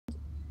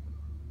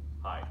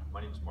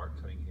My name is Mark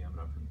and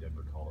I'm from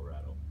Denver,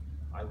 Colorado.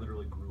 I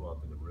literally grew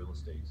up in the real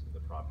estate and the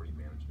property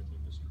management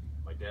industry.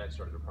 My dad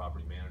started a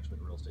property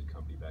management real estate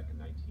company back in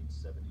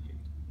 1978.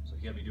 So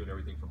he had me doing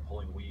everything from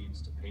pulling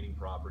weeds to painting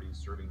properties,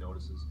 serving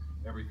notices,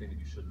 everything that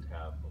you shouldn't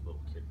have a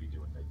little kid be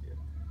doing, I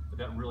did. But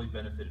that really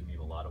benefited me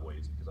in a lot of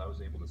ways because I was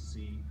able to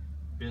see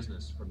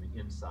business from the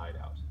inside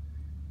out.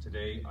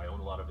 Today, I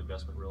own a lot of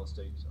investment real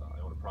estate.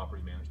 I own a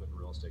property management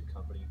real estate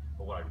company.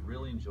 But what I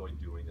really enjoy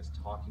doing is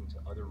talking to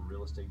other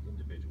real estate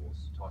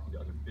individuals, talking to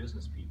other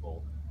business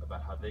people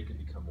about how they can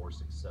become more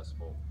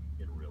successful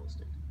in real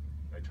estate.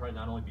 I try to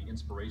not only be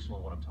inspirational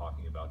in what I'm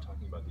talking about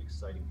the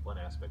exciting, fun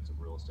aspects of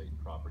real estate and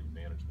property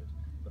management,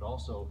 but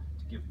also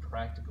to give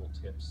practical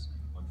tips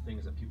on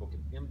things that people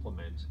can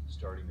implement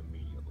starting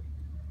immediately,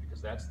 because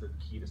that's the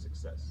key to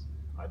success.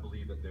 I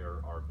believe that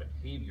there are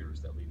behaviors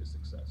that lead to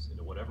success, and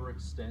to whatever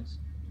extent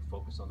you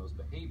focus on those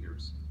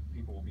behaviors,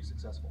 people will be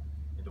successful.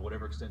 And to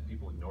whatever extent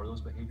people ignore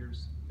those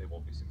behaviors, they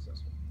won't be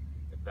successful.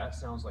 If that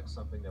sounds like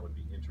something that would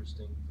be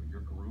interesting for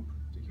your group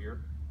to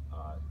hear,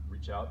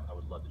 reach out. I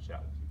would love to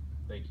chat with you.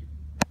 Thank you.